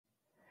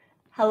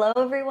Hello,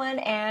 everyone,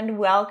 and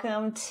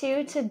welcome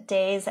to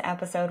today's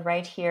episode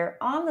right here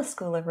on the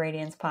School of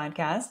Radiance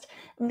podcast,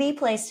 the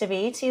place to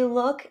be to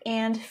look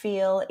and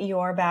feel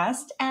your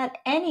best at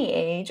any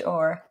age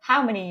or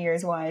how many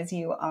years wise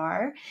you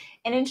are.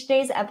 And in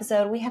today's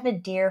episode, we have a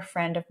dear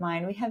friend of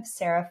mine. We have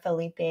Sarah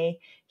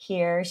Phillipe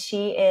here.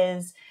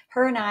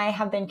 Her and I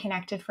have been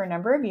connected for a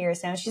number of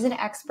years now. She's an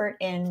expert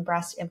in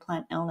breast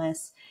implant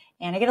illness.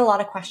 And I get a lot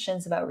of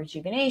questions about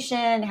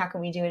rejuvenation. How can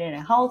we do it in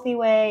a healthy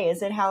way?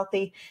 Is it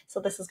healthy? So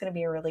this is going to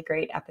be a really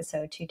great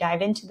episode to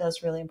dive into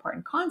those really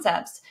important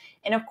concepts.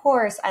 And of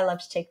course, I love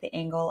to take the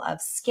angle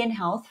of skin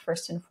health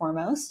first and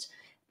foremost.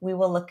 We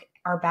will look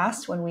our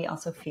best when we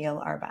also feel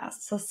our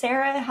best. So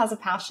Sarah has a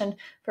passion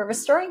for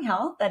restoring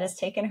health that has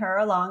taken her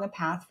along a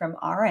path from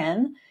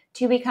RN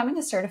to becoming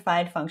a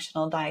certified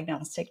functional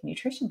diagnostic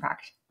nutrition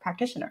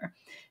practitioner,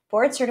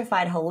 board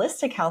certified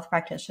holistic health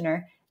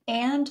practitioner,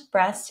 and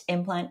breast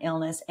implant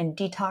illness and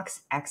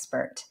detox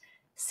expert.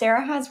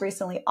 Sarah has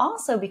recently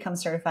also become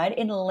certified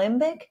in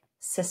Limbic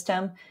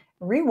System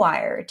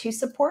Rewire to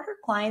support her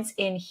clients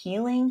in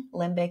healing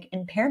limbic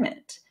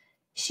impairment.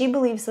 She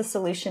believes the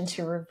solution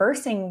to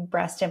reversing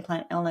breast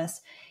implant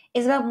illness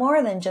is about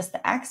more than just the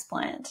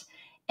explant,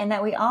 and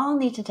that we all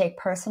need to take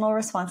personal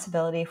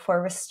responsibility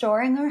for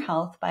restoring our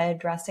health by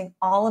addressing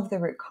all of the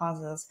root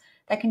causes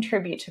that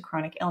contribute to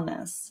chronic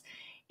illness.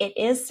 It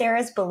is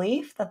Sarah's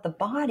belief that the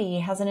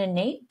body has an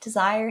innate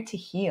desire to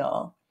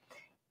heal,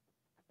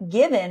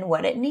 given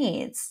what it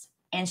needs.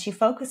 And she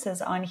focuses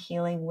on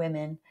healing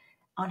women,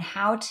 on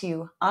how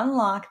to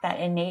unlock that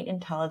innate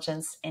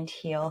intelligence and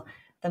heal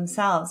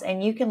themselves.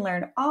 And you can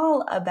learn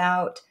all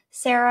about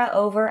Sarah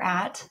over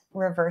at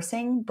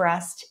Reversing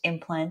Breast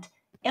Implant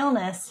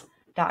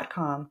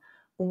Illness.com.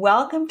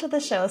 Welcome to the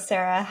show,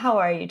 Sarah. How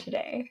are you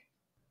today?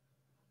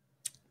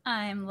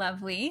 I'm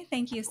lovely.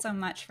 Thank you so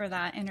much for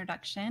that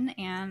introduction.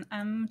 And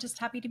I'm just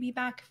happy to be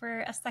back for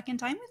a second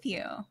time with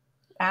you.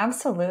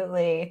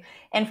 Absolutely.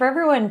 And for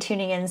everyone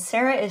tuning in,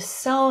 Sarah is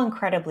so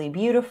incredibly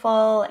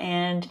beautiful.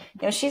 And,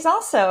 she's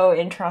also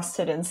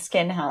interested in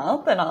skin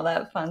health and all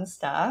that fun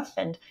stuff.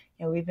 And,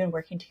 we've been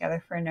working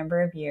together for a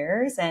number of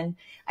years. And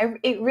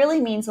it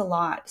really means a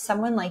lot.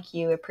 Someone like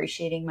you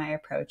appreciating my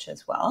approach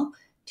as well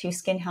to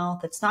skin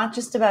health. It's not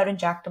just about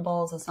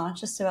injectables. It's not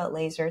just about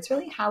laser. It's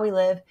really how we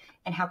live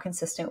and how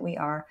consistent we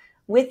are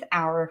with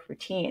our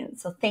routine.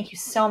 So thank you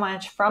so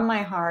much from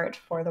my heart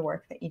for the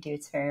work that you do.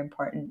 It's very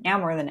important now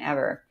more than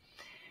ever.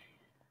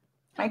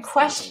 My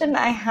question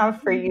I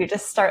have for you to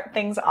start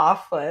things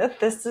off with,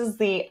 this is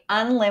the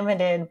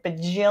unlimited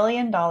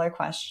bajillion-dollar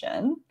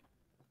question.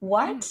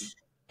 What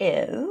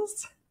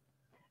is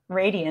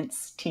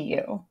radiance to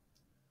you?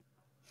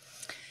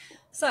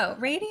 So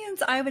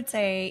radiance, I would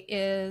say,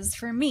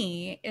 for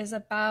me, is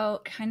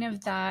about kind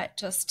of that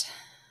just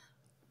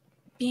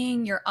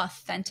being your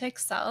authentic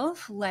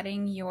self,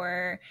 letting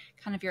your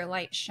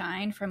light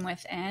shine from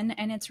within.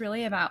 And it's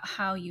really about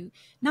how you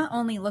not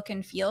only look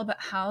and feel, but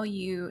how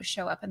you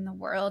show up in the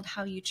world,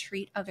 how you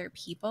treat other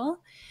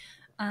people,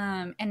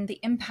 and the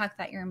impact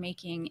that you're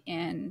making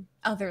in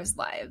others'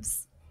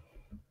 lives.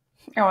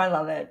 Oh, I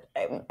love it.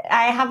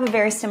 I have a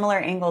very similar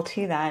angle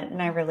to that,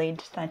 and I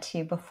relayed that to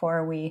you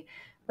before we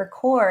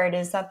record,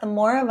 is that the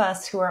more of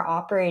us who are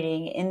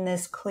operating in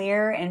this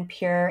clear and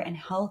pure and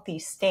healthy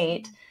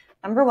state,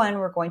 number one,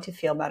 we're going to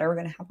feel better. We're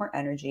going to have more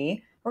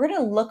energy. We're going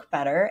to look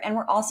better. And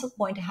we're also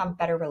going to have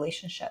better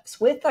relationships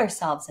with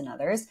ourselves and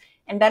others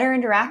and better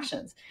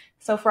interactions.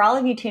 So for all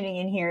of you tuning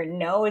in here,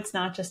 no, it's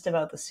not just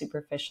about the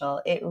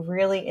superficial. It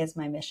really is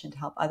my mission to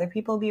help other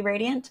people be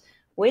radiant,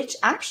 which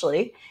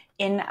actually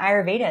in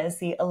Ayurveda is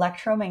the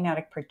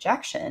electromagnetic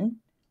projection.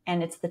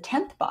 And it's the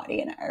 10th body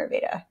in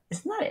Ayurveda.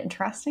 Isn't that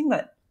interesting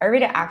that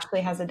Ayurveda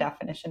actually has a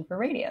definition for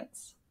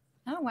radiance?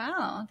 Oh,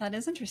 wow. That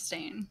is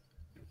interesting.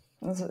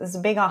 It's a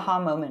big aha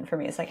moment for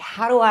me. It's like,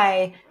 how do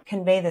I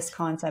convey this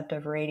concept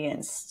of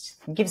radiance?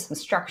 Give some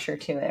structure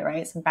to it,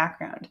 right? Some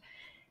background.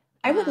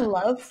 I would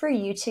love for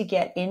you to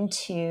get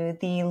into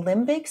the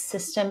limbic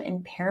system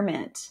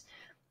impairment.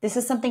 This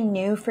is something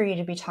new for you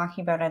to be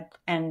talking about,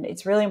 and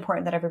it's really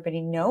important that everybody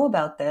know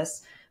about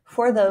this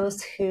for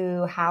those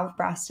who have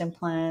breast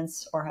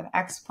implants or have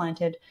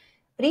explanted,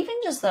 but even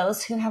just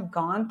those who have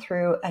gone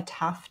through a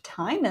tough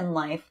time in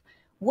life.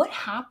 What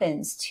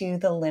happens to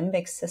the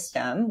limbic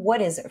system?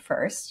 What is it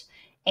first?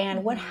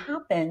 And what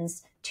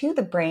happens to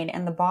the brain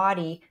and the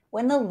body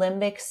when the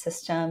limbic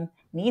system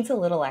needs a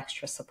little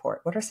extra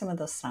support? What are some of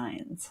those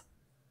signs?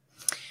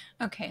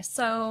 Okay,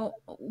 so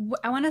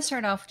I want to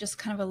start off just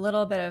kind of a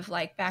little bit of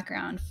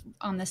background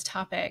on this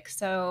topic.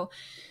 So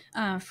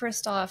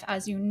first off,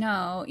 as you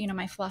know,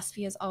 my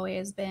philosophy has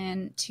always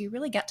been to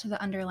really get to the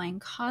underlying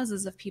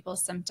causes of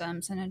people's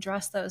symptoms and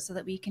address those so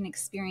that we can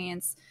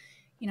experience,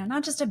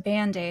 not just a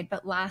Band-Aid,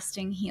 but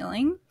lasting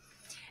healing.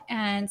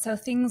 And so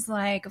things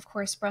like, of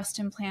course, breast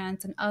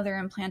implants and other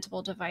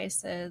implantable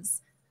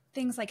devices,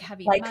 things like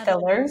heavy metal.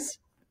 Fillers.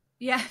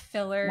 Yeah,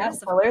 fillers. Yeah,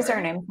 fillers are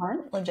an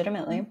implant,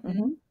 legitimately.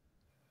 Mm-hmm.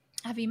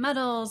 heavy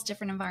metals,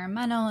 different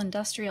environmental,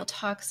 industrial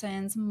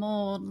toxins,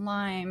 mold,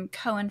 Lyme,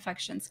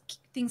 co-infections,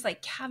 things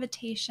like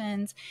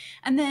cavitations,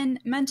 and then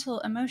mental,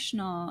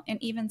 emotional,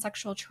 and even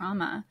sexual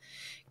trauma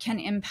can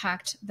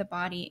impact the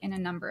body in a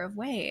number of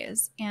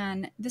ways.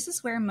 And this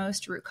is where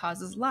most root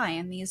causes lie,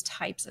 in these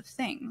types of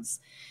things.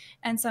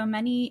 And so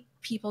many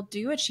people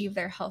do achieve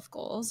their health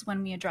goals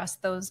when we address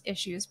those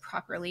issues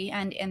properly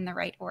and in the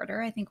right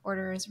order. I think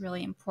order is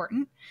really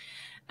important.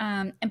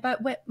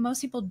 But what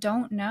most people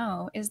don't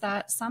know is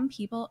that some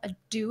people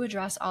do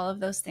address all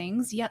of those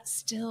things, yet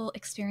still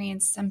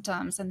experience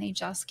symptoms, and they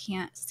just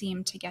can't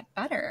seem to get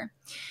better.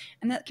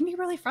 And that can be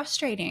really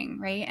frustrating,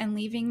 right? And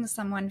leaving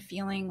someone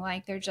feeling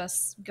like they're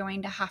just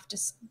going to have to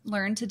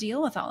learn to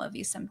deal with all of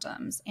these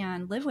symptoms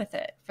and live with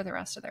it for the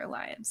rest of their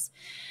lives.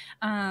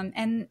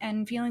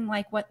 And feeling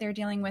like what they're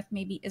dealing with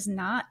maybe is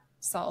not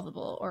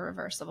solvable or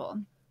reversible.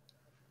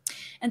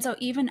 And so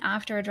even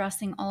after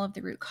addressing all of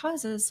the root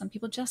causes, some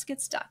people just get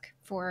stuck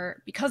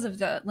because of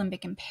the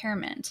limbic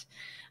impairment.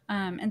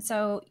 And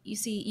so you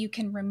see, you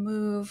can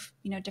remove,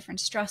 different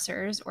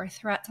stressors or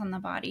threats on the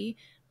body,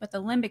 but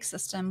the limbic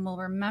system will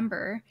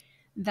remember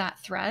that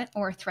threat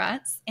or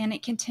threats, and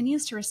it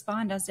continues to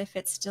respond as if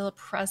it's still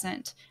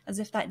present, as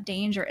if that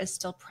danger is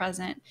still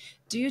present,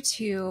 due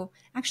to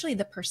actually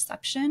the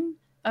perception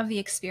of the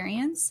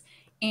experience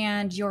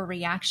and your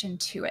reaction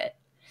to it.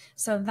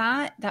 So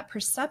that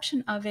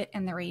perception of it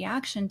and the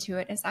reaction to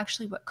it is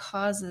actually what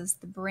causes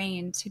the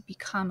brain to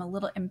become a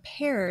little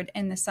impaired,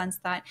 in the sense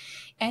that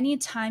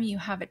anytime you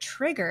have a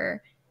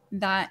trigger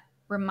that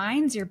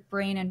reminds your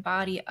brain and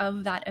body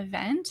of that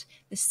event,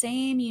 the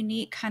same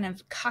unique kind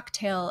of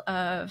cocktail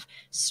of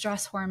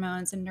stress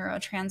hormones and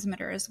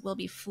neurotransmitters will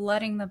be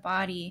flooding the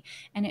body,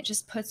 and it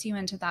just puts you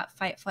into that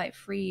fight, flight,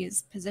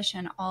 freeze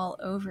position all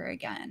over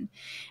again.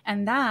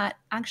 And that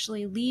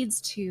actually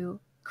leads to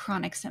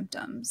chronic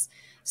symptoms.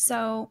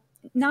 So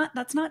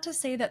that's not to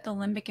say that the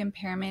limbic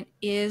impairment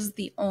is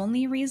the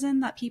only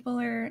reason that people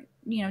are,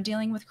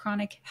 dealing with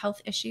chronic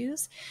health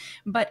issues.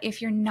 But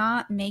if you're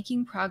not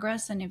making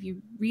progress, and if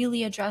you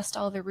really addressed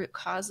all the root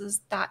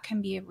causes, that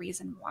can be a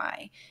reason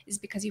why, is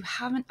because you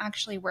haven't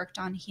actually worked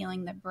on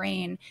healing the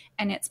brain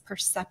and its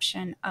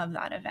perception of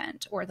that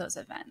event or those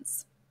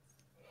events.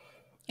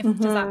 Does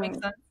that make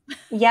sense?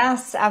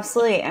 Yes,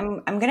 absolutely.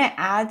 I'm going to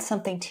add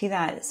something to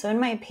that. So in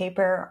my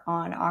paper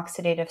on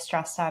oxidative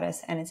stress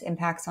status and its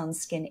impacts on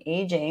skin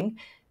aging,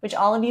 which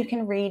all of you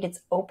can read,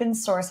 it's open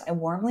source. I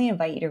warmly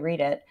invite you to read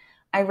it.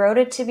 I wrote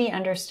it to be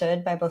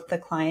understood by both the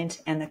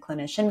client and the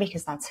clinician,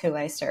 because that's who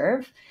I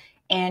serve.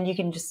 And you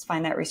can just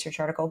find that research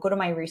article. Go to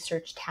my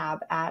research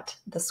tab at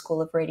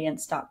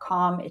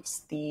theschoolofradiance.com. It's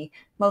the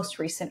most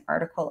recent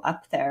article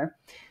up there.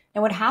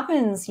 And what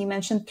happens, you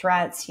mentioned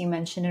threats, you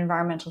mentioned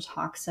environmental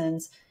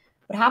toxins.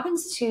 What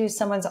happens to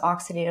someone's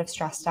oxidative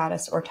stress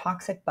status or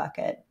toxic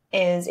bucket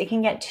is it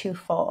can get too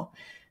full.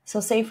 So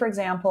say, for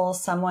example,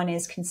 someone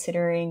is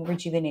considering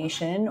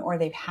rejuvenation, or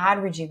they've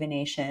had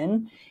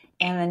rejuvenation,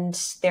 and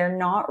they're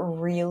not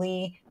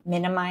really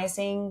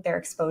minimizing their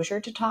exposure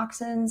to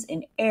toxins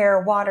in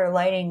air, water,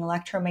 lighting,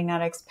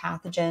 electromagnetics,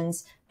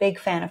 pathogens. Big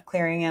fan of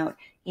clearing out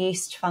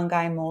yeast,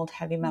 fungi, mold,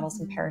 heavy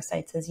metals, and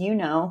parasites, as you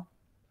know.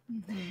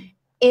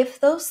 If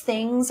those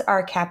things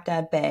are kept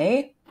at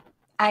bay,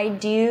 I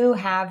do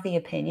have the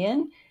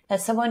opinion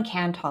that someone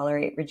can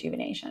tolerate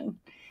rejuvenation.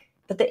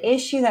 But the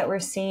issue that we're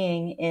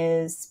seeing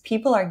is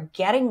people are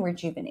getting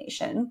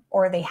rejuvenation,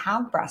 or they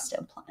have breast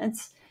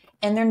implants,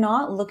 and they're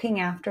not looking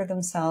after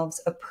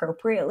themselves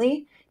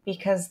appropriately,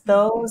 because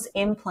those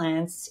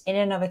implants in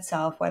and of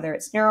itself, whether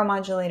it's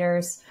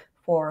neuromodulators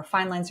for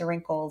fine lines or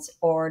wrinkles,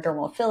 or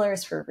dermal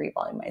fillers for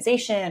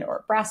revolumization,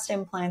 or breast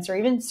implants, or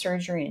even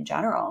surgery in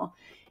general,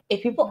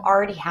 if people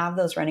already have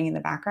those running in the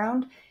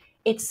background,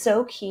 it's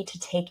so key to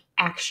take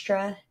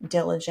extra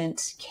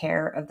diligent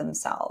care of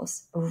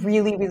themselves.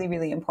 Really, really,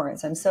 really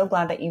important. So I'm so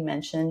glad that you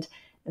mentioned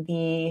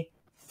the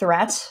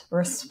threat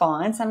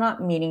response. I'm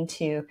not meaning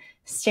to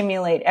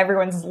stimulate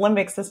everyone's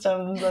limbic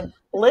system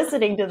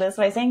listening to this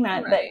by saying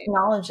that, Right. but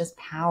knowledge is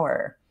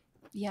power.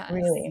 Yes.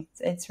 Really,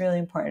 it's really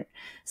important.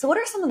 So what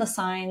are some of the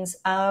signs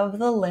of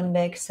the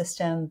limbic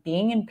system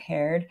being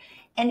impaired?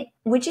 And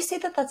would you say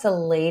that that's a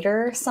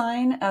later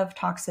sign of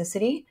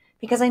toxicity?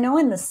 Because I know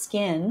in the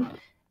skin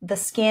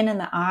and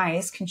the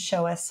eyes can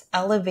show us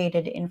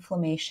elevated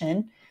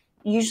inflammation,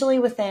 usually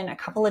within a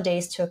couple of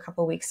days to a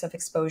couple of weeks of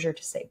exposure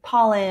to, say,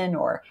 pollen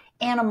or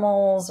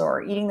animals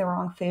or eating the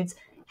wrong foods.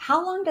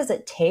 How long does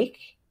it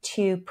take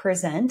to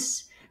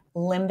present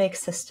limbic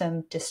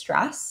system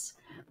distress?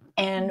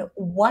 And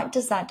what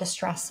does that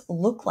distress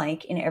look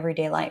like in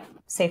everyday life?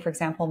 Say, for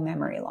example,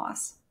 memory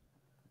loss.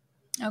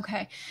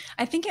 Okay.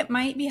 I think it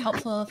might be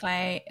helpful if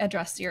I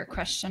address your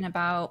question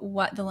about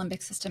what the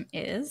limbic system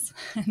is,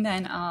 and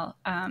then I'll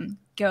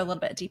go a little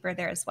bit deeper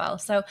there as well.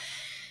 So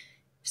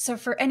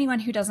for anyone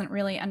who doesn't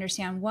really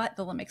understand what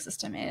the limbic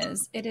system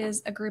is, it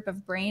is a group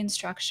of brain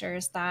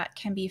structures that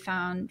can be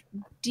found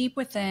deep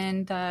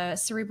within the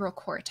cerebral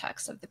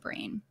cortex of the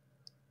brain.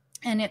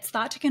 And it's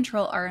thought to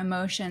control our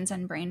emotions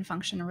and brain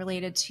function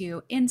related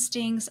to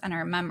instincts and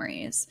our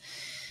memories.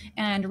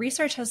 And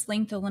research has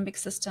linked the limbic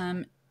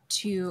system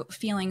to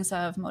feelings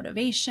of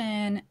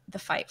motivation, the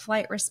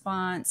fight-flight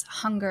response,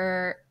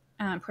 hunger,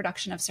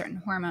 production of certain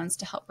hormones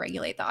to help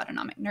regulate the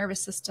autonomic nervous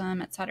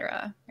system, et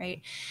cetera,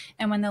 right?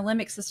 And when the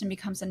limbic system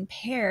becomes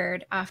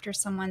impaired after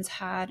someone's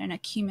had an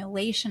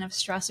accumulation of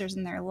stressors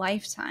in their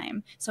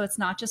lifetime, so it's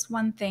not just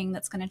one thing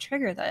that's going to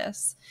trigger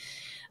this,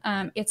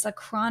 it's a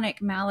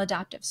chronic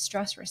maladaptive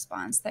stress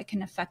response that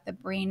can affect the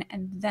brain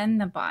and then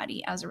the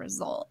body as a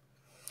result.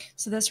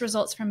 So this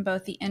results from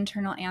both the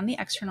internal and the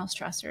external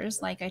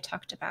stressors, like I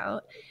talked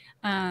about,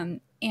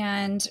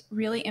 and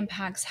really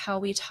impacts how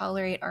we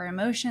tolerate our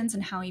emotions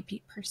and how we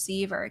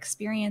perceive our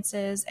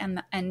experiences,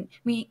 and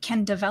we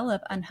can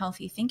develop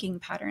unhealthy thinking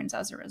patterns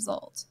as a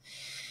result.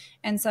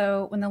 And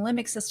so when the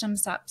limbic system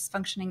stops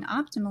functioning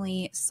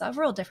optimally,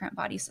 several different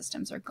body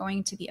systems are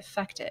going to be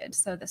affected.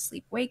 So the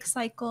sleep-wake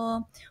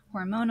cycle,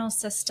 hormonal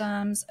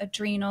systems,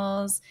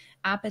 adrenals,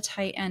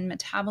 appetite and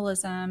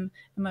metabolism,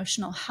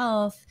 emotional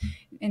health,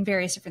 and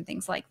various different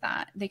things like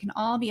that. They can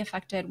all be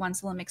affected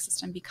once the limbic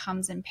system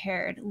becomes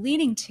impaired,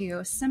 leading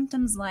to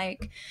symptoms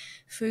like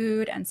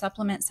food and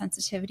supplement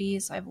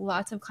sensitivities. So I have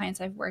lots of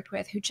clients I've worked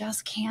with who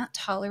just can't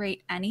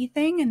tolerate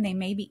anything, and they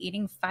may be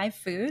eating 5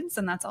 foods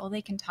and that's all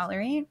they can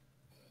tolerate.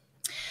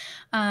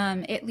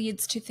 It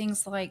leads to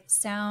things like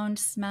sound,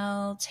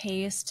 smell,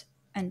 taste,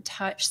 and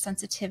touch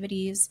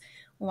sensitivities,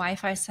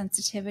 Wi-Fi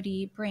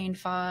sensitivity, brain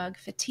fog,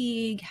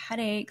 fatigue,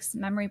 headaches,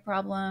 memory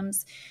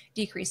problems,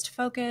 decreased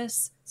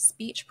focus,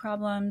 speech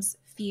problems,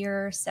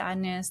 fear,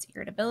 sadness,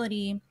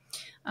 irritability,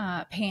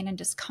 pain and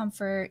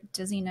discomfort,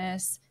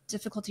 dizziness,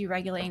 difficulty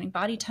regulating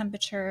body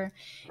temperature,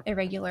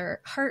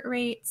 irregular heart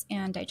rates,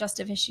 and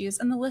digestive issues.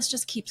 And the list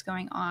just keeps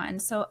going on.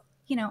 So,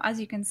 as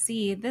you can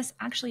see, this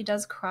actually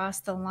does cross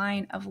the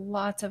line of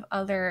lots of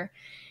other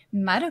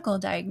medical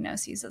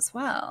diagnoses as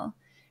well,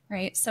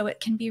 right? So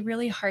it can be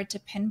really hard to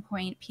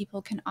pinpoint.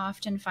 People can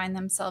often find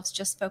themselves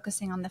just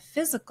focusing on the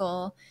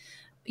physical,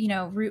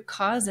 root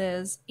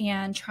causes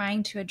and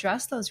trying to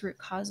address those root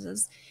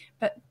causes,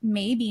 but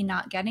maybe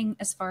not getting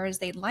as far as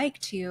they'd like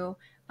to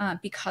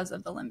because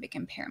of the limbic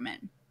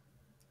impairment.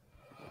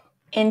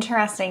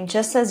 Interesting.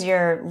 Just as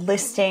you're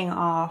listing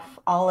off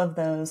all of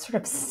those sort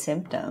of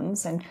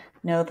symptoms, and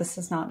no, this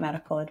is not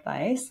medical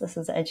advice. This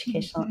is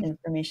educational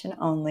information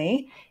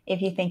only.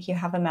 If you think you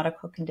have a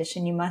medical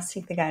condition, you must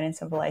seek the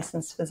guidance of a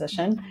licensed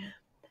physician.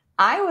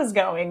 I was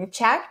going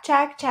check,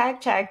 check,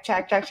 check, check,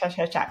 check, check, check,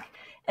 check, check.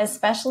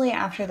 Especially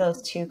after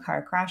those 2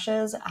 car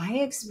crashes, I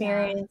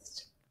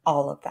experienced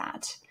all of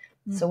that.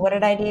 So what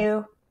did I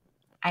do?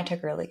 I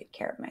took really good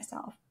care of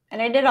myself.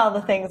 And I did all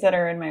the things that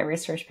are in my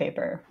research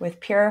paper with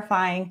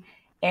purifying,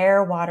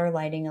 air, water,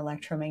 lighting,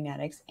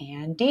 electromagnetics,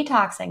 and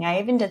detoxing. I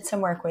even did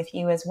some work with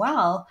you as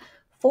well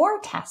for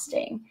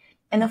testing.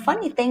 And the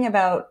funny thing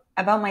about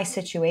my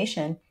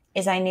situation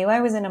is I knew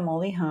I was in a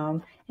moldy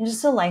home and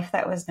just a life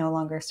that was no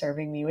longer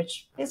serving me,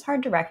 which is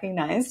hard to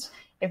recognize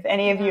if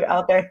any of you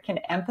out there can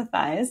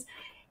empathize.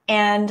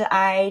 And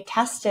I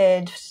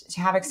tested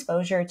to have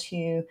exposure to,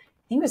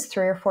 I think it was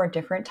 3 or 4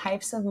 different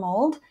types of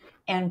mold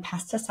and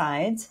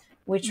pesticides,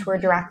 which were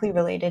directly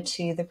related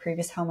to the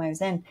previous home I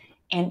was in.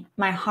 And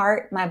my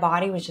heart, my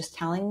body was just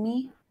telling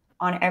me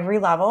on every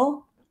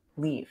level,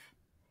 leave.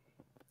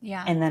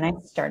 Yeah. And then I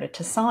started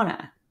to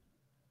sauna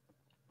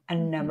a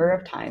number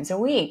of times a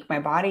week. My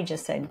body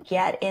just said,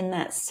 get in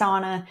that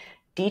sauna,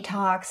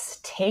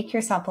 detox, take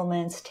your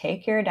supplements,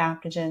 take your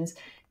adaptogens,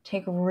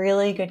 take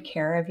really good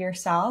care of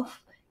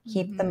yourself,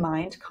 keep the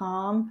mind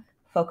calm,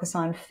 focus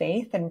on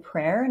faith and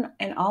prayer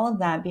and all of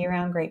that, be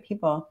around great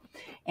people.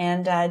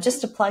 And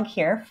just a plug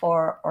here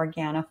for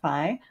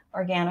Organifi.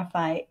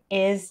 Organifi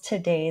is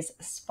today's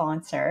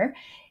sponsor.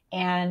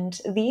 And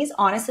these,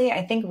 honestly,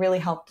 I think really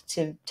helped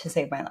to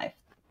save my life.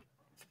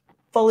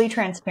 Fully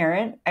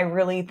transparent, I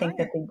really think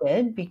that they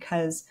did,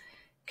 because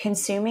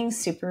consuming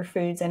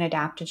superfoods and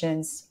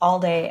adaptogens all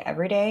day,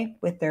 every day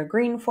with their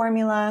green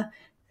formula,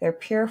 their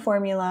pure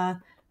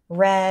formula,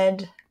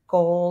 red,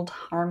 gold,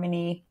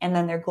 harmony, and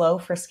then their glow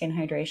for skin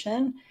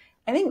hydration,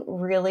 I think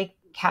really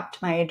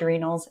kept my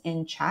adrenals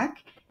in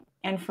check.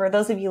 And for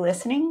those of you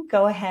listening,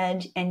 go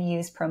ahead and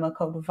use promo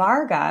code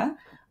VARGA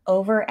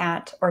over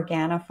at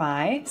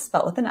Organifi,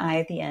 spelled with an I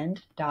at the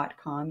end,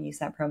 .com. Use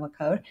that promo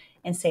code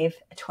and save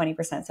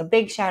 20%. So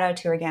big shout out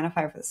to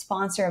Organifi for the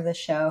sponsor of the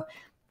show.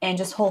 And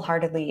just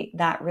wholeheartedly,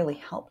 that really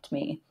helped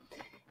me.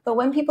 But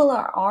when people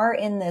are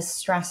in this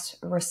stress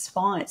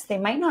response, they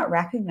might not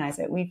recognize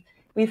it.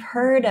 We've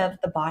heard of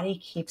the body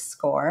keeps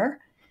score,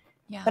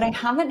 but I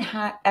haven't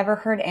ever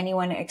heard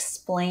anyone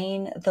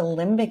explain the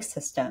limbic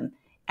system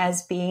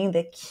as being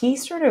the key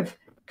sort of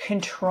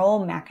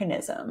control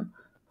mechanism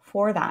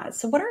for that.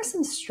 So what are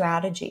some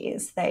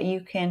strategies that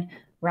you can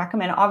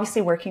recommend?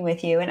 Obviously working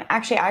with you, and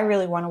actually I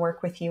really want to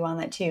work with you on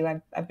that too.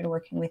 I've been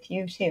working with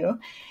you too.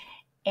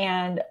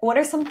 And what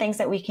are some things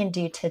that we can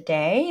do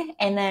today?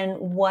 And then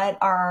what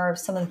are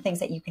some of the things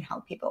that you can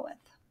help people with?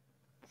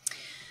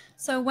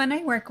 So when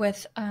I work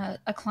with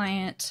a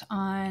client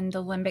on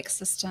the limbic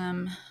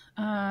system,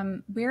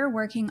 we're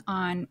working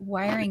on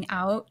wiring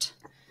out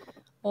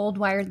old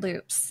wired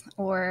loops,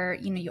 or,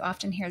 you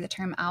often hear the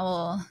term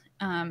owl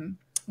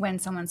when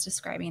someone's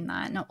describing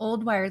that. Now,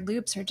 old wired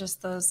loops are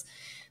just those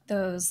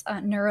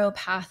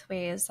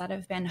neuropathways that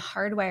have been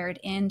hardwired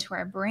into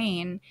our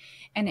brain,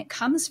 and it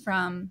comes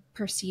from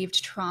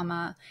perceived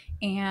trauma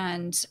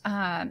and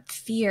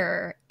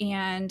fear.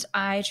 And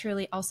I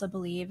truly also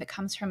believe it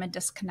comes from a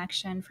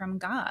disconnection from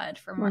God,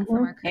 from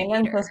our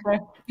Amen, Creator.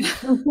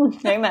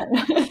 sister.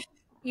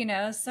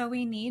 Amen. So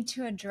we need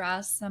to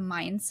address the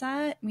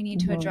mindset. We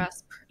need to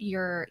address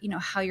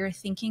how you're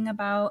thinking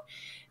about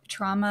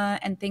trauma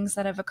and things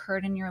that have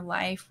occurred in your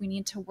life. We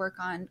need to work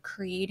on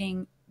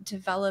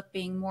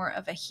developing more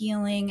of a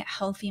healing,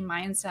 healthy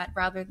mindset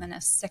rather than a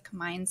sick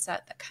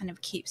mindset that kind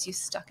of keeps you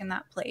stuck in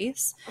that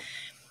place.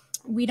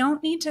 We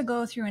don't need to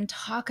go through and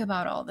talk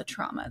about all the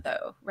trauma,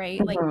 though,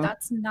 right? Like,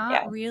 that's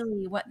not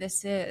really what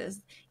this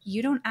is.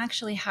 You don't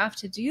actually have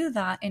to do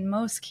that in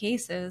most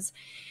cases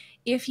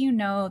if you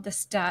know the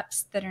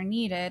steps that are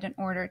needed in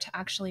order to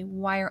actually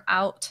wire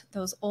out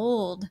those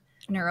old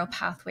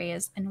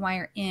neuropathways and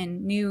wire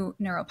in new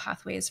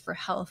neuropathways for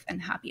health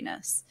and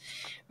happiness,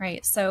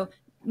 right? So,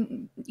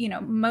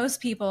 not most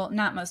people,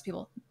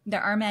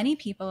 there are many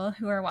people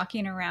who are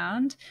walking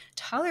around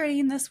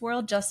tolerating this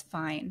world just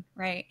fine,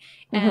 right?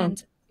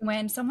 And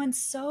when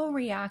someone's so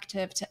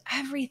reactive to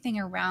everything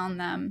around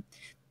them,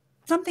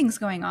 something's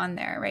going on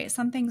there, right?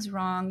 Something's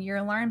wrong. Your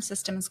alarm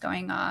system's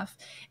going off,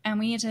 and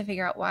we need to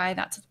figure out why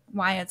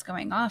it's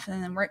going off,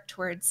 and then work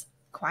towards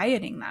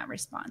quieting that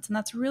response. And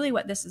that's really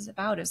what this is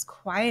about, is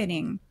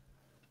quieting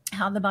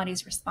how the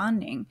body's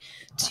responding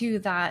to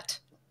that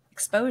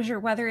exposure,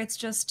 whether it's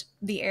just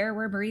the air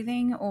we're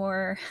breathing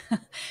or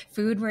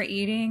food we're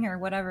eating or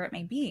whatever it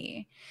may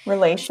be.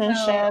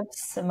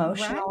 Relationships,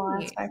 emotional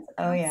aspects.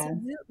 Oh,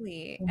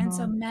 absolutely. Yeah. And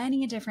so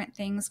many different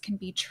things can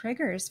be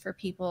triggers for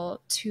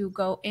people to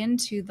go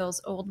into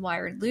those old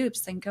wired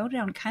loops and go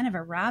down kind of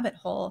a rabbit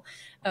hole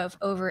of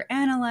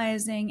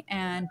overanalyzing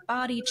and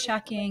body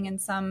checking in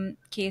some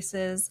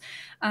cases,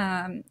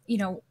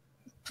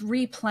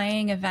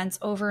 replaying events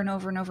over and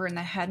over and over in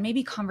the head,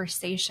 maybe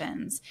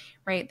conversations,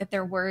 right, that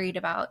they're worried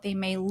about. They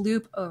may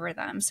loop over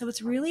them. So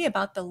it's really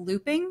about the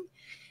looping.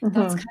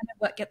 That's kind of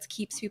what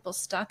keeps people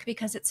stuck,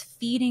 because it's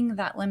feeding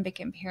that limbic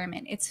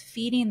impairment. It's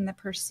feeding the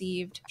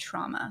perceived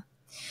trauma.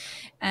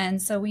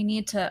 And so we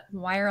need to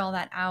wire all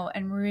that out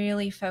and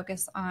really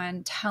focus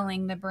on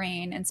telling the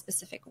brain in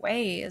specific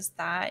ways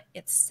that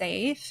it's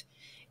safe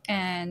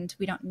and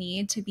we don't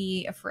need to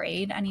be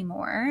afraid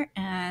anymore,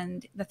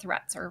 and the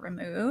threats are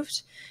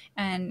removed,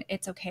 and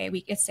it's okay.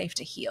 It's safe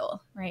to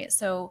heal, right?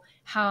 So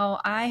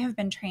how I have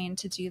been trained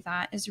to do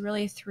that is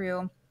really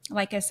through,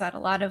 like I said, a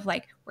lot of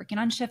working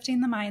on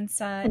shifting the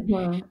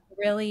mindset,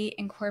 really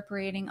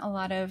incorporating a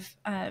lot of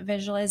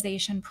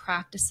visualization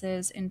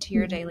practices into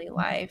your daily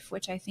life,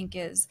 which I think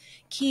is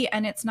key.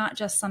 And it's not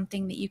just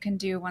something that you can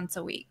do once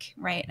a week,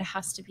 right? It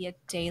has to be a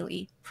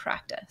daily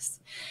practice.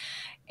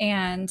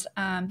 And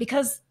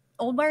because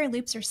old wire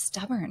loops are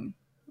stubborn,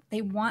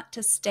 they want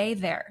to stay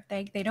there.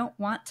 They don't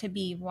want to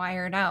be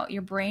wired out.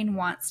 Your brain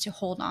wants to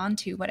hold on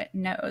to what it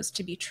knows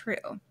to be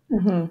true.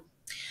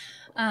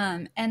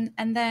 And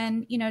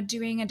then,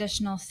 doing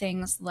additional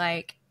things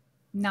like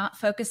not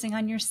focusing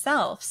on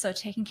yourself. So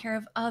taking care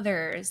of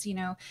others,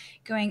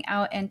 going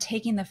out and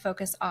taking the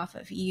focus off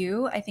of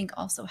you, I think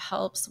also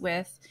helps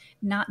with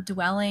not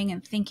dwelling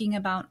and thinking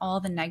about all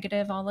the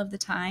negative all of the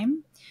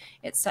time.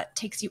 It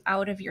takes you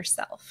out of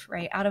yourself,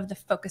 right? Out of the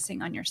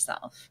focusing on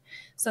yourself.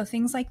 So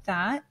things like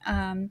that,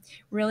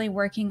 really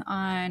working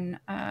on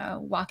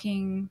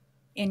walking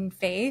in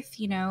faith,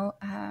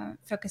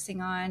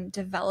 focusing on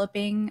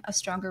developing a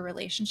stronger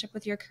relationship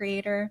with your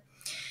Creator,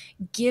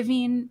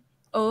 giving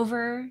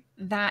over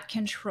that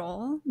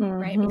control,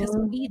 right? Because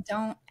we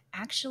don't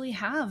actually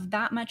have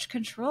that much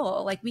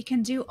control. We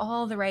can do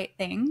all the right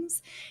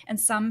things, and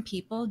some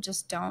people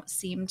just don't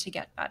seem to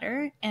get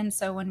better. And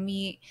so when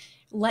we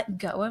let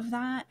go of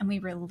that and we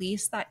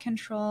release that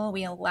control,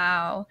 we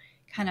allow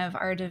kind of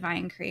our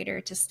divine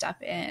Creator to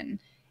step in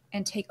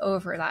and take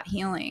over that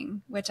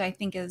healing, which I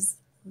think is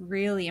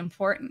really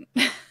important.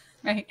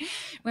 Right?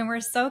 When we're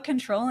so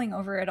controlling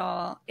over it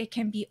all, it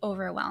can be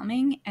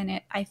overwhelming. And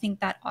I think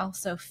that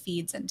also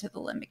feeds into the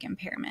limbic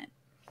impairment.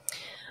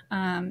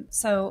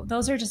 So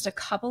those are just a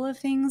couple of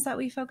things that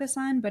we focus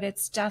on, but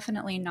it's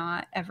definitely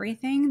not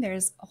everything.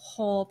 There's a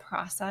whole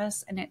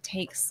process, and it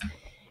takes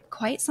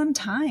quite some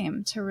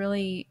time to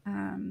really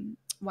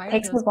wire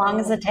takes as long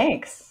as it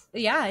takes.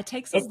 Yeah, it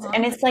takes as long.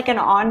 And it's like an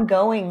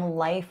ongoing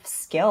life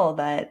skill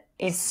that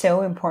is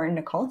so important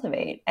to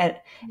cultivate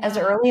at as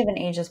early of an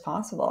age as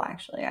possible,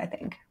 actually, I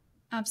think.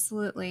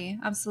 Absolutely.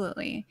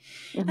 Absolutely.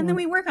 And then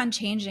we work on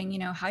changing,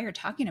 how you're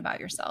talking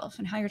about yourself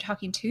and how you're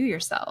talking to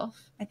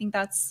yourself. I think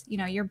that's,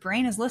 your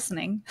brain is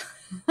listening.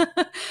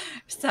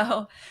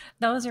 So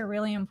those are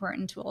really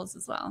important tools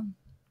as well.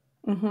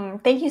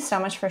 Thank you so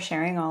much for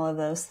sharing all of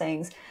those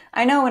things.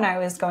 I know when I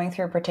was going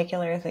through a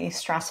particularly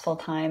stressful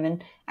time,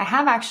 and I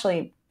have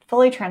actually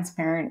fully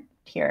transparent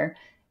here,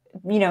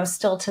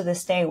 still to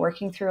this day,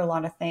 working through a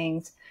lot of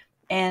things.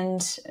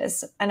 And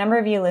as a number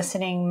of you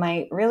listening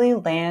might really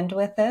land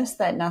with this,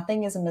 that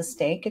nothing is a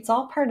mistake. It's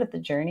all part of the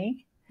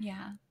journey.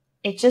 Yeah.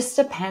 It just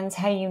depends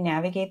how you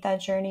navigate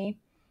that journey.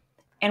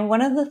 And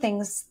one of the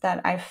things that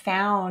I've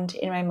found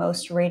in my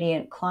most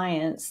radiant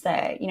clients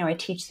that, I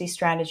teach these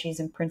strategies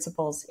and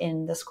principles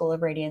in the School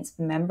of Radiance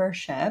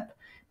membership,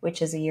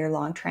 which is a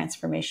year-long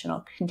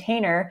transformational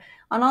container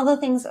on all the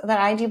things that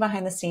I do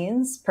behind the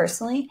scenes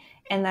personally,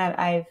 and that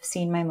I've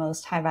seen my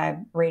most high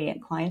vibe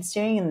radiant clients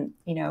doing. And,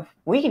 if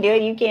we can do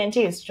it, you can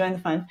too. So join the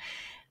fun.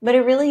 But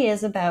it really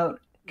is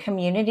about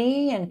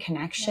community and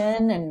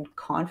connection and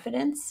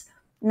confidence.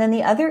 And then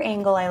the other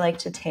angle I like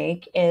to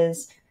take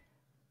is,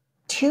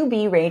 to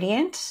be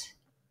radiant,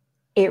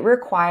 it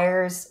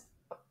requires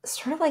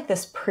sort of like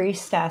this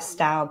priestess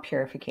style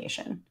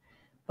purification: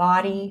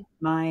 body,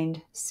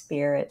 mind,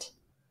 spirit,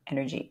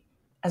 energy,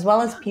 as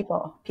well as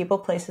people,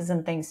 places,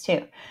 and things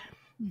too.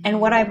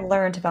 And what I've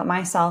learned about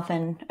myself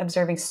and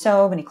observing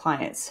so many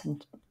clients,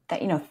 and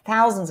that,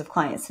 thousands of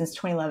clients since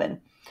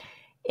 2011,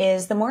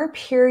 is the more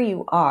pure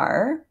you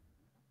are,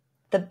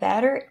 the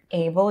better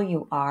able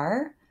you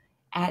are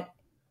at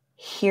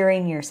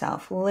hearing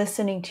yourself,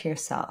 listening to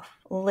yourself,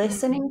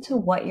 listening to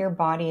what your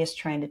body is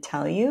trying to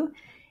tell you.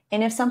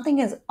 And if something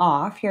is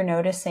off, you're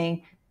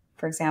noticing,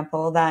 for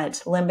example,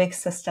 that limbic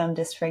system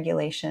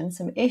dysregulation,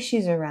 some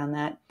issues around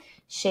that,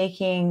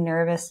 shaking,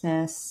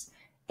 nervousness,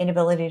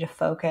 inability to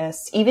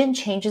focus, even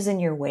changes in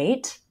your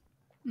weight.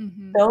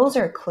 Those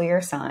are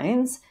clear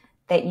signs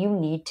that you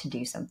need to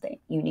do something.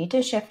 You need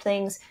to shift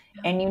things,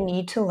 and you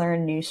need to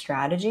learn new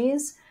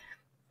strategies.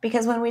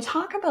 Because when we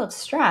talk about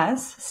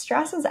stress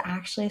is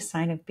actually a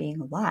sign of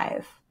being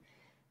alive.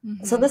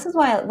 So this is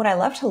why what I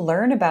love to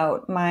learn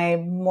about my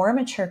more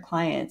mature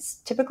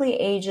clients, typically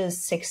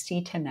ages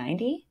 60 to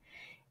 90,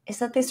 is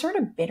that they sort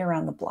of been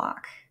around the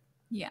block.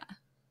 Yeah.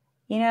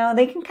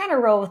 They can kind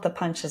of roll with the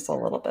punches a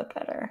little bit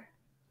better.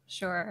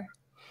 Sure.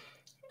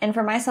 And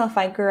for myself,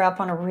 I grew up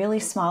on a really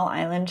small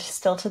island.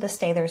 Still to this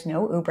day, there's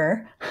no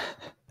Uber.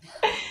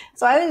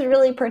 So I was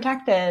really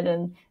protected,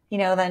 and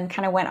then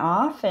kind of went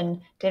off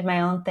and did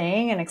my own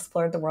thing and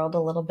explored the world a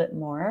little bit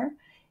more,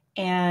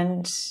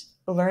 and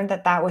learned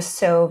that was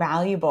so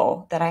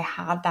valuable, that I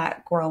had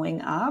that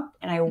growing up,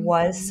 and I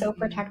was so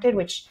protected,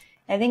 which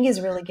I think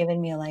has really given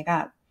me a leg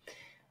up.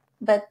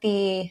 But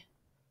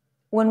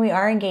when we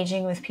are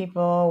engaging with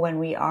people, when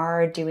we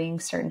are doing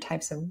certain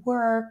types of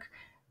work,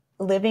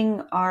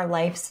 living our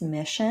life's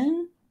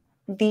mission,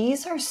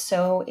 these are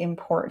so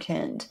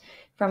important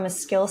from a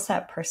skill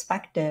set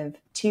perspective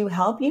to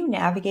help you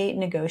navigate and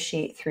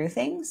negotiate through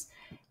things,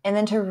 and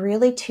then to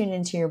really tune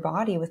into your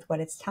body with what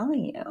it's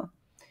telling you.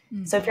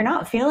 So if you're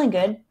not feeling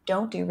good,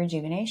 don't do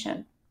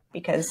rejuvenation,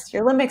 because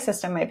your limbic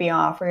system might be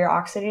off, or your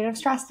oxidative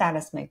stress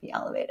status might be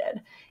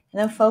elevated.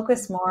 And then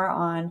focus more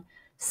on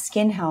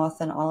skin health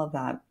and all of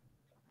that.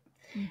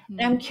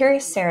 And I'm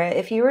curious, Sarah,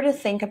 if you were to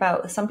think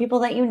about some people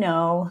that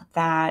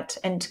that,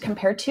 and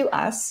compared to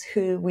us,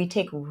 who we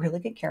take really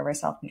good care of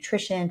ourselves,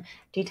 nutrition,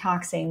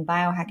 detoxing,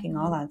 biohacking,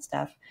 all that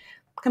stuff,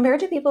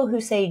 compared to people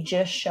who say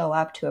just show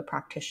up to a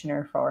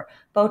practitioner for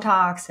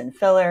Botox and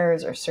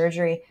fillers or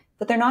surgery,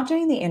 but they're not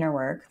doing the inner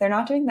work, they're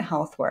not doing the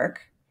health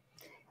work,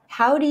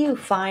 how do you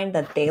find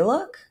that they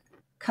look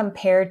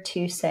compared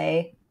to,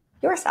 say,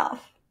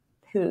 yourself,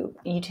 who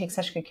you take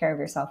such good care of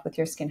yourself with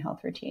your skin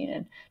health routine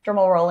and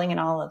dermal rolling and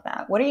all of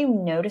that? What are you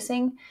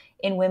noticing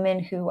in women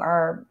who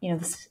are,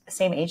 the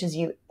same age as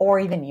you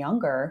or even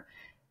younger,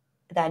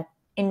 that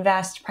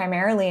invest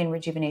primarily in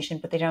rejuvenation,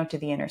 but they don't do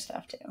the inner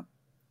stuff too?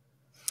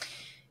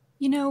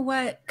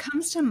 What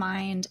comes to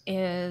mind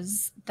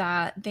is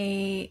that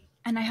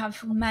and I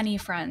have many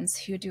friends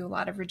who do a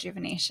lot of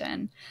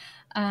rejuvenation,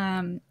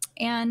 and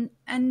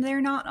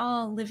they're not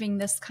all living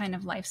this kind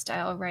of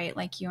lifestyle, right?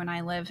 Like you and I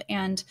live.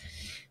 And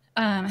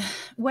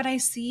what I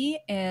see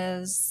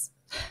is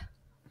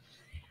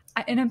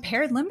an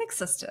impaired limbic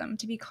system,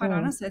 to be quite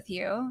honest with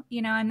you.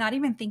 I'm not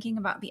even thinking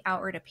about the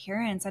outward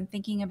appearance. I'm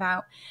thinking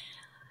about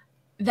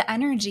the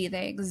energy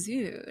they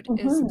exude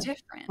is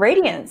different.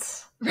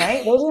 Radiance,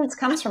 right? Radiance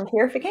comes from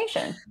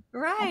purification.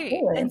 Right.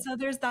 Absolutely. And so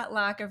there's that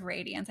lack of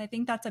radiance. I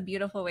think that's a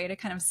beautiful way to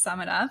kind of sum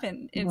it up,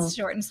 and it's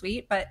short and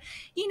sweet, but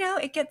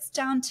it gets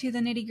down to the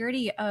nitty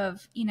gritty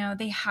of,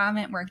 they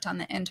haven't worked on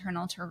the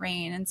internal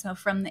terrain. And so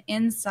from the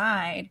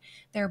inside,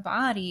 their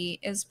body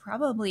is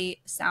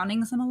probably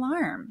sounding some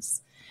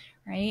alarms,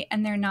 right?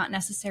 And they're not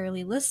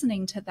necessarily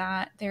listening to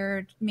that.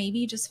 They're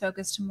maybe just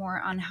focused more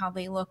on how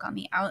they look on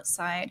the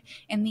outside,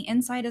 and the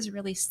inside is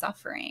really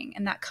suffering.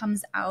 And that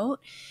comes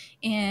out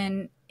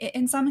in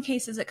some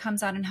cases, it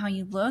comes out in how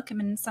you look. I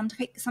mean,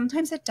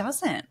 sometimes it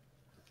doesn't.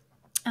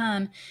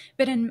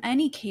 But in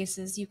many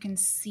cases, you can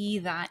see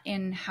that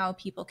in how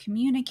people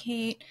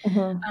communicate,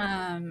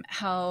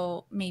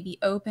 how maybe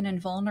open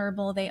and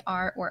vulnerable they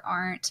are or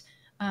aren't,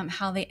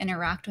 how they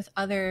interact with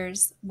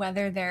others,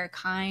 whether they're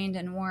kind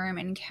and warm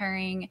and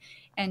caring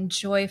and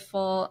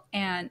joyful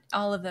and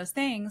all of those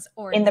things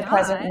or In the not.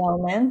 present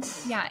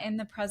moment. Yeah, in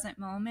the present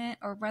moment,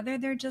 or whether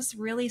they're just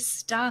really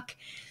stuck,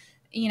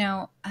 you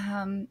know,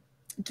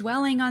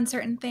 dwelling on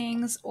certain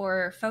things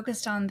or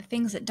focused on the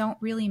things that don't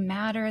really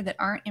matter, that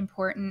aren't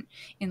important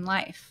in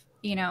life,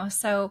 you know,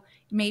 so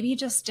maybe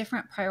just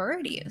different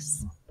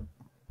priorities.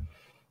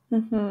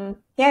 Mm-hmm.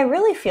 Yeah, I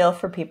really feel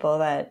for people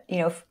that, you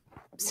know,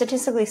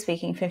 statistically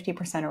speaking,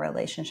 50% of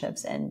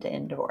relationships end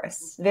in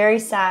divorce. Very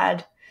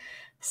sad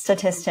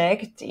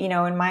statistic. You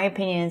know, in my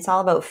opinion, it's all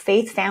about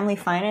faith, family,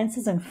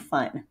 finances, and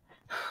fun,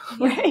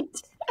 Yeah.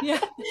 right?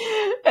 Yeah.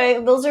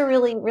 Right? Those are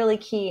really, really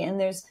key. And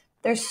there's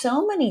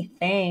so many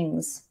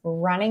things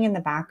running in the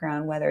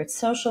background, whether it's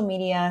social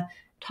media,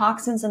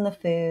 toxins in the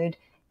food,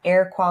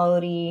 air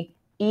quality,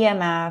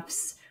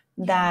 EMFs,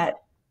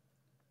 that,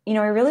 you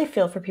know, I really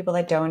feel for people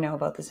that don't know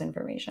about this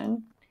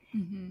information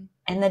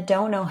and that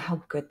don't know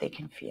how good they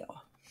can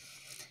feel.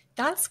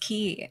 That's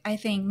key. I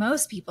think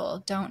most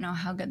people don't know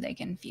how good they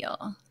can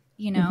feel.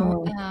 You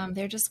know,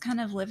 they're just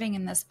kind of living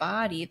in this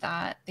body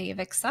that they've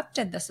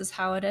accepted this is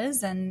how it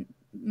is. And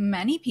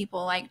many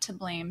people like to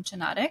blame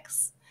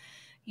genetics,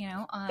 you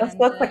know, That's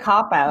on the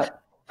cop out.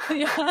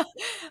 yeah,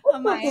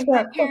 my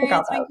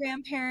parents, my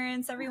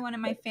grandparents, everyone in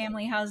my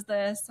family has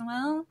this.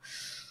 Well,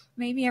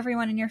 maybe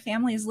everyone in your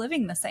family is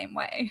living the same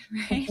way,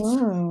 right?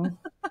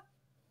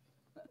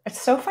 It's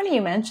so funny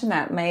you mentioned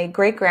that. My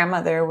great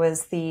grandmother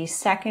was the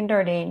second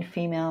ordained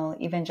female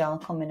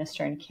evangelical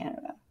minister in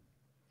Canada.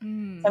 So,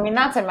 I mean,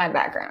 that's in my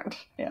background,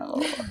 you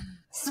know,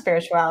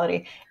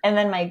 spirituality. And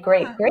then my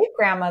great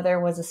grandmother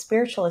was a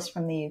spiritualist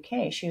from the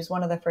UK. She was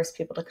one of the first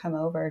people to come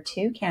over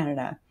to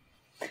Canada.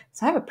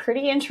 So I have a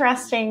pretty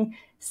interesting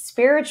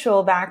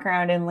spiritual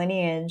background and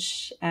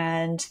lineage.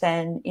 And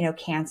then, you know,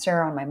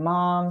 cancer on my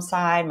mom's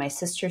side, my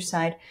sister's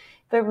side.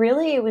 But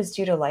really it was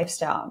due to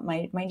lifestyle.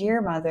 My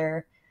dear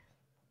mother,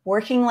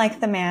 working like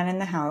the man in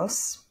the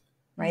house,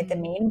 right? The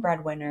main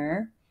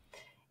breadwinner.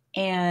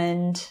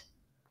 And,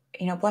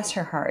 you know, bless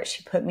her heart,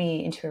 she put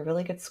me into a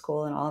really good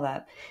school and all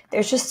that.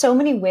 There's just so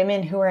many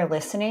women who are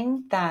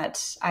listening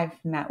that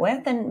I've met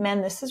with. And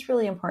men, this is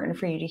really important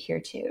for you to hear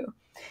too.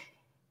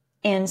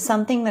 And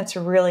something that's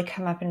really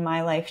come up in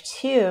my life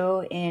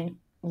too, in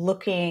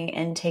looking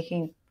and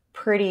taking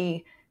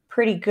pretty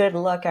good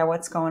look at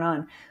what's going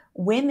on.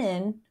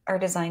 Women are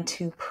designed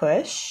to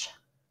push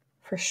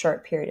for a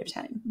short period of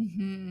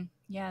time.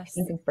 Yes.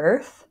 Think of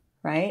birth,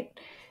 right?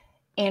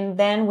 And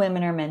then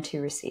women are meant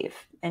to receive.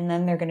 And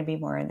then they're going to be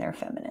more in their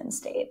feminine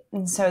state.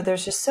 And so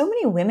there's just so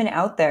many women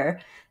out there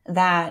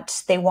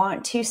that they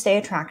want to stay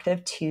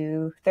attractive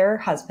to their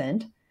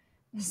husband.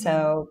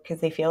 So, because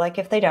they feel like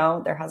if they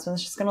don't, their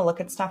husband's just going to look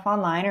at stuff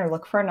online or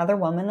look for another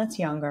woman that's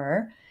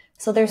younger.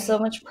 So there's so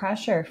much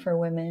pressure for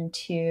women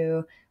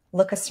to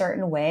look a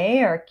certain way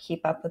or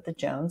keep up with the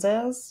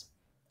Joneses.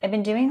 I've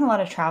been doing a lot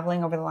of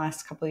traveling over the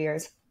last couple of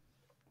years.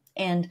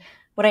 And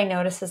what I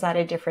notice is that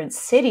in different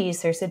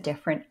cities, there's a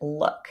different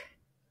look.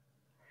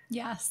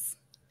 Yes,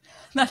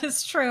 that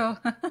is true.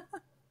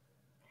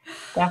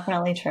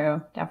 Definitely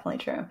true. Definitely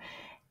true.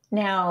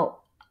 Now,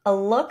 a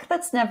look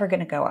that's never going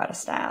to go out of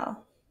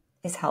style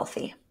is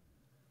healthy.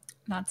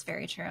 That's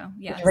very true.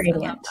 Yes, it's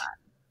radiant. I love that.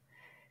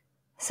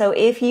 So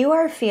if you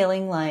are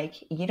feeling like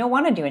you don't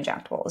want to do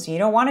injectables, you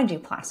don't want to do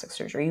plastic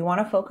surgery, you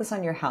want to focus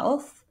on your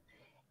health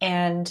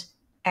and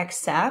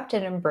accept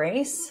and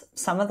embrace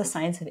some of the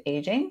signs of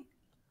aging,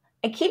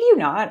 I kid you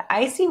not,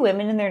 I see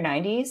women in their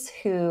 90s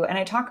who, and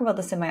I talk about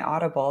this in my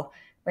Audible,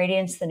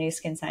 Radiance, the New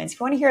Skin Science. If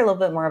you want to hear a little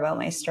bit more about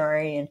my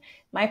story and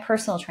my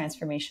personal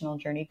transformational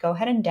journey, go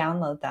ahead and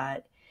download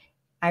that.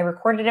 I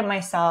recorded it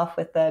myself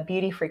with the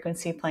beauty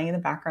frequency playing in the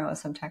background with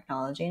some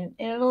technology, and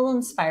it'll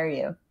inspire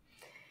you.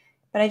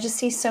 But I just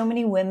see so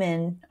many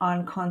women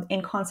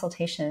in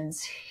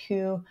consultations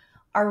who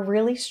are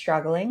really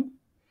struggling,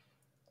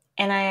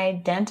 and I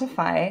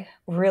identify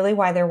really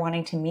why they're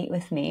wanting to meet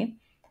with me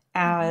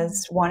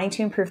as wanting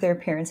to improve their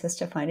appearances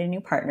to find a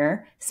new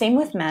partner. Same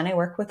with men. I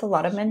work with a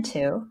lot of men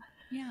too.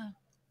 Yeah.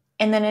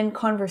 And then in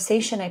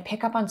conversation, I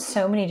pick up on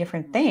so many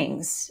different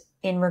things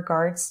in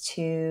regards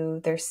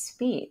to their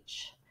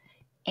speech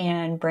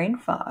and brain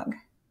fog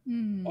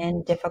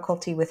and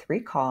difficulty with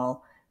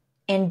recall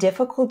and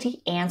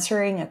difficulty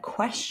answering a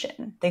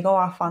question. They go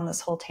off on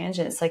this whole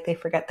tangent. It's like they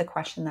forget the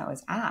question that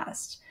was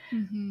asked.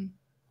 And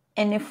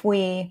if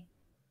we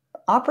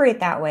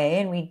operate that way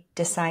and we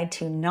decide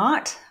to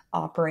not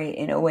operate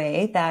in a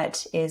way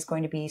that is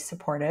going to be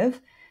supportive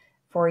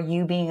for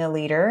you being a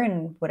leader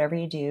and whatever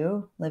you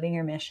do, living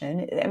your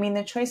mission, I mean,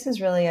 the choice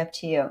is really up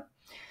to you.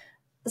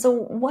 So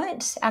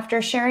what,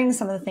 after sharing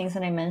some of the things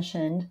that I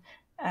mentioned,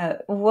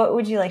 what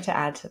would you like to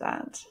add to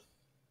that?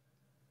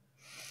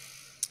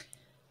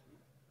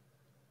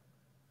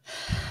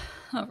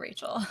 Oh,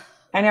 Rachel.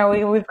 I know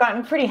we've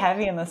gotten pretty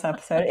heavy in this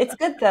episode. It's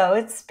good though.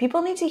 It's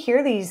people need to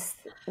hear these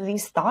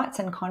thoughts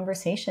and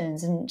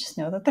conversations and just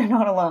know that they're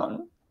not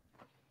alone.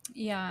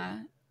 Yeah.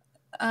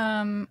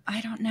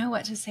 I don't know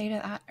what to say to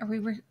that.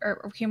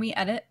 Or can we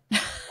edit?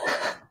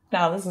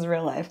 No, this is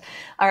real life.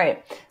 All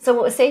right.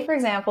 So say, for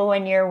example,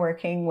 when you're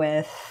working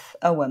with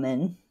a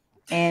woman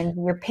and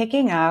you're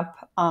picking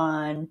up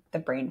on the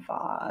brain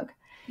fog,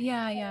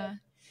 Yeah.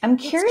 I'm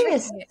It's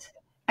curious. tricky.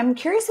 I'm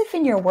curious if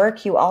in your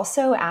work you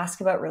also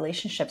ask about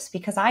relationships,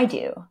 because I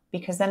do,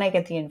 because then I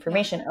get the Yeah.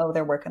 information, oh,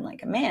 they're working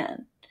like a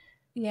man.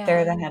 They're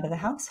Yeah. the head of the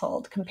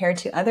household compared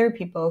to other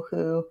people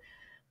who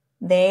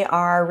they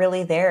are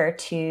really there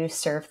to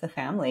serve the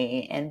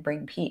family and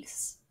bring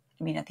peace.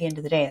 I mean, at the end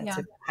of the day, it's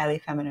Yeah. a highly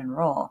feminine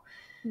role.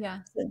 Yeah.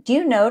 Do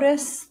you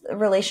notice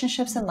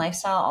relationships and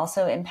lifestyle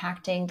also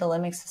impacting the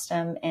limbic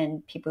system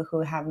and people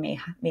who have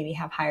maybe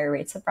have higher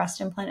rates of breast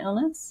implant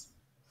illness?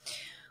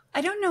 I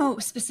don't know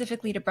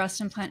specifically to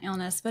breast implant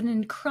illness, but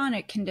in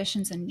chronic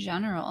conditions in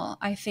general,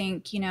 I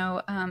think,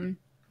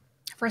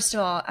 first of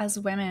all, as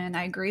women,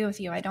 I agree with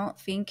you. I don't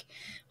think,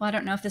 well, I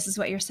don't know if this is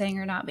what you're saying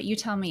or not, but you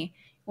tell me.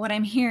 What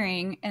I'm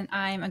hearing, and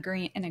I'm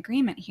in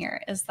agreement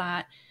here, is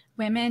that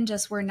women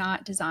just were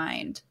not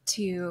designed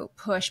to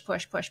push,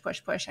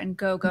 and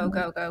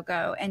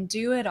go, and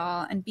do it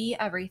all and be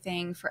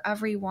everything for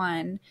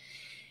everyone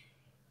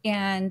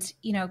and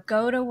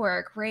go to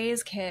work,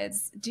 raise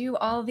kids, do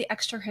all the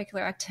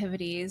extracurricular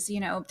activities,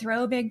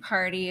 throw big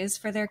parties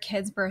for their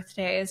kids'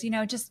 birthdays,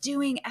 just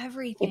doing Keeping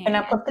everything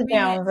up and with the doing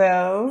it.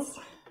 Joneses.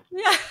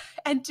 Yeah.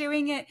 And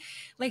doing it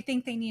like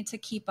think they need to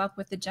keep up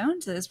with the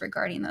Joneses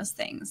regarding those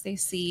things. They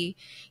see,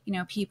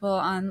 people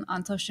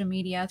on social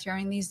media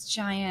throwing these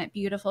giant,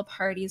 beautiful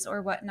parties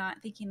or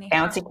whatnot, thinking they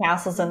have Bouncy to do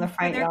castles in the for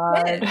front their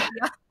yard. kids.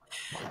 Yeah.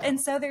 And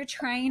so they're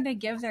trying to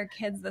give their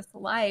kids this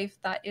life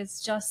that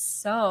is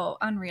just so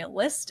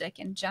unrealistic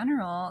in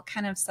general,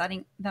 kind of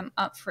setting them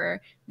up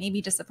for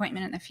maybe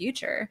disappointment in the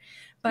future.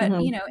 But,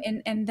 Mm-hmm.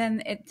 and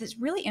then it just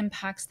really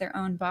impacts their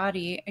own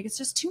body. It's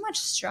just too much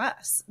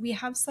stress. We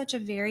have such a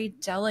very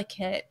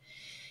delicate,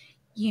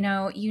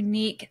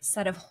 unique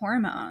set of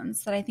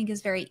hormones that I think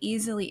is very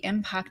easily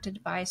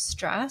impacted by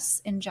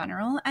stress in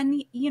general.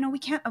 And, we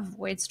can't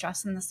avoid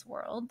stress in this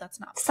world. That's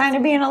not Sign of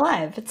possible. being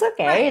alive. It's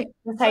okay. Right.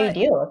 That's how you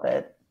deal with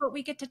it. But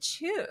we get to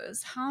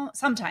choose how,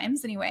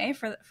 sometimes anyway,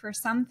 for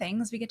some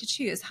things we get to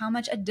choose how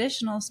much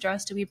additional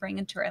stress do we bring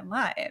into our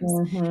lives.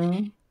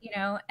 Mm-hmm.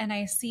 And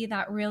I see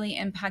that really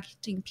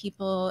impacting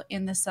people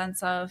in the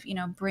sense of,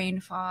 brain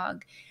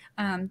fog,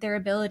 their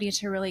ability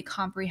to really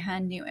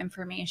comprehend new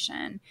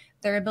information,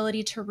 their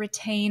ability to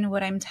retain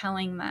what I'm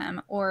telling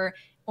them, or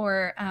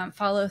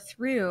follow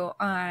through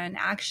on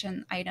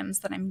action items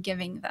that I'm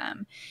giving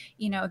them.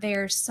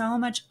 There's so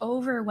much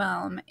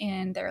overwhelm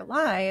in their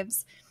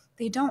lives.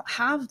 They don't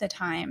have the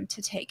time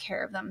to take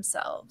care of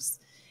themselves,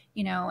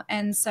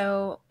 and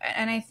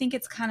I think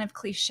it's kind of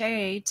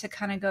cliche to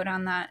kind of go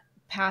down that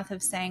path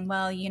of saying,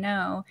 well, you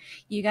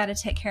got to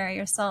take care of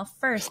yourself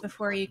first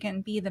before you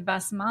can be the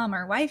best mom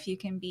or wife you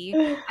can be.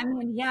 I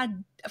mean, yeah,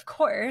 of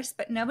course,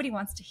 but nobody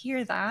wants to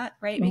hear that,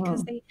 right?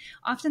 Because Mm-hmm. they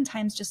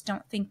oftentimes just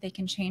don't think they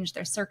can change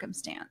their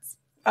circumstance.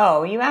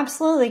 Oh, you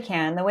absolutely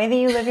can. The way that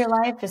you live your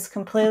life is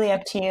completely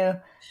up to you.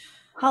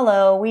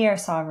 Hello, we are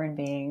sovereign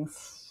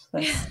beings.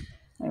 That's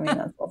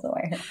also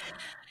why I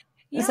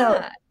hear. So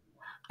Yeah.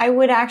 I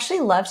would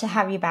actually love to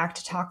have you back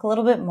to talk a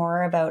little bit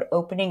more about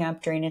opening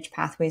up drainage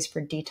pathways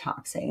for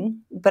detoxing.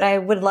 But I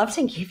would love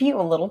to give you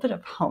a little bit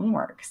of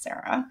homework,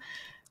 Sarah,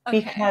 Okay.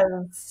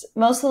 because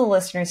most of the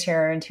listeners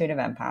here are intuitive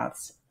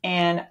empaths.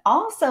 And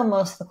also,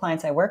 most of the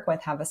clients I work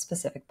with have a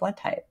specific blood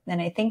type.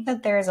 And I think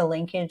that there is a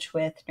linkage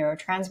with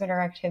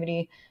neurotransmitter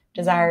activity,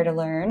 desire to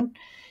learn.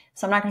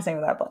 So I'm not going to say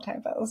what that blood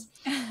type is.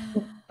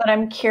 But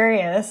I'm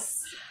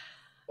curious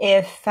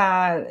if,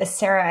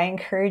 Sarah, I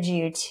encourage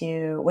you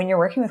to, when you're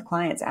working with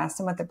clients, ask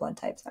them what their blood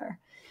types are.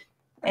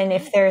 And Okay.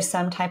 if there's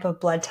some type of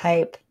blood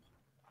type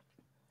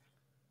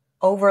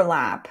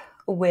overlap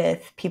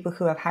with people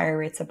who have higher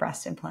rates of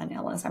breast implant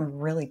illness, I'm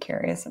really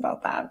curious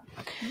about that.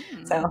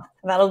 Hmm. So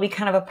that'll be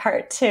kind of a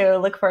part two.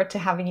 Look forward to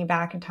having you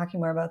back and talking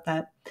more about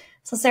that.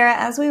 So Sarah,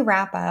 as we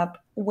wrap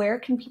up, where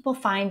can people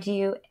find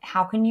you?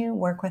 How can you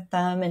work with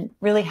them? And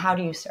really, how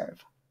do you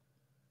serve?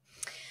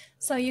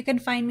 So you can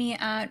find me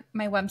at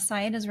my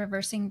website is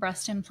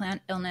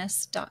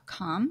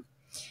reversingbreastimplantillness.com.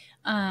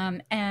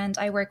 And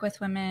I work with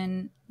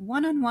women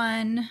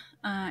one-on-one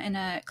in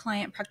a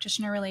client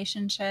practitioner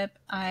relationship.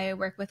 I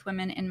work with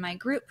women in my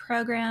group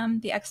program,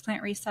 the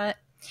Explant Reset.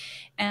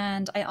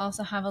 And I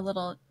also have a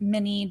little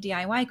mini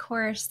DIY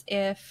course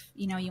if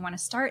you want to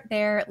start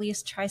there, at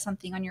least try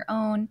something on your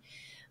own.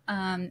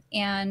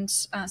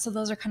 So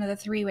those are kind of the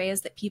three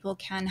ways that people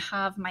can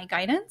have my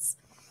guidance.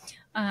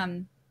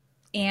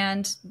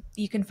 And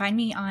you can find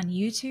me on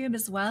YouTube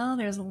as well.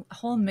 There's a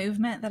whole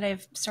movement that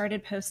I've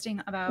started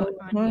posting about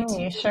on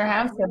YouTube. You sure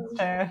have,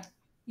 sister.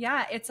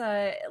 Yeah, it's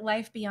a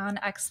Life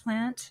Beyond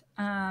Explant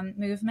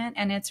movement.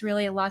 And it's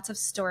really lots of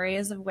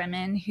stories of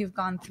women who've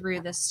gone through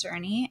this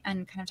journey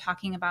and kind of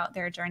talking about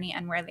their journey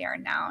and where they are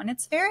now. And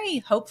it's very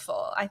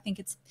hopeful. I think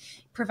it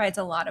provides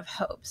a lot of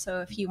hope.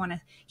 So if you want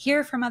to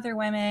hear from other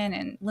women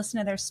and listen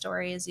to their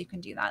stories, you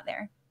can do that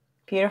there.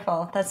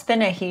 Beautiful. That's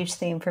been a huge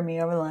theme for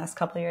me over the last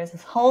couple of years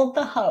is hold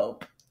the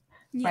hope,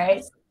 right?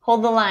 Yes.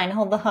 hold the line,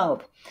 hold the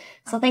hope.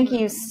 So thank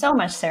you so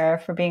much, Sarah,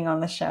 for being on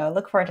the show.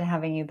 Look forward to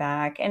having you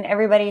back. And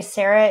everybody,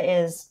 Sarah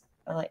is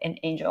an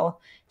angel.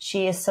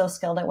 She is so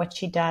skilled at what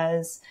she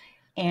does.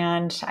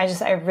 And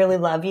I really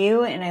love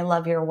you and I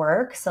love your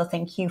work. So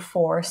thank you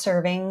for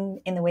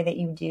serving in the way that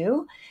you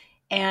do.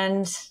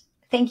 And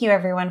thank you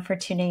everyone for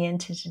tuning in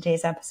to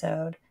today's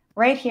episode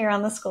right here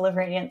on the School of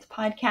Radiance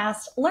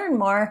podcast. Learn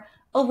more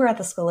over at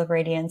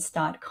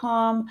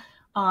theschoolofradiance.com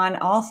on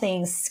all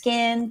things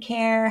skin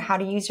care, how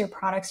to use your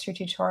products through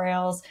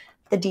tutorials,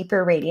 the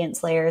deeper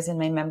radiance layers in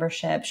my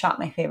membership, shop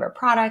my favorite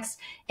products.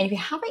 And if you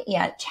haven't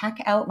yet,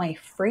 check out my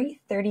free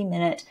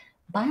 30-minute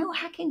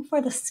biohacking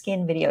for the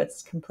skin video.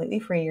 It's completely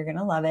free. You're going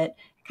to love it.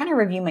 I kind of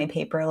review my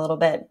paper a little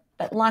bit,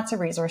 but lots of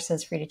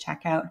resources for you to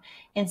check out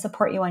and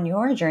support you on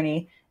your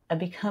journey of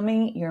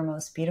becoming your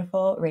most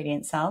beautiful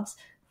radiant selves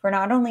for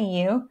not only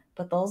you,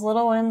 but those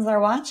little ones that are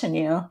watching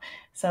you.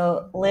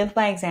 So live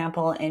by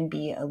example and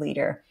be a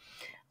leader.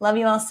 Love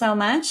you all so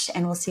much,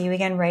 and we'll see you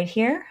again right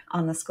here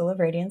on the School of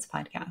Radiance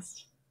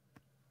podcast.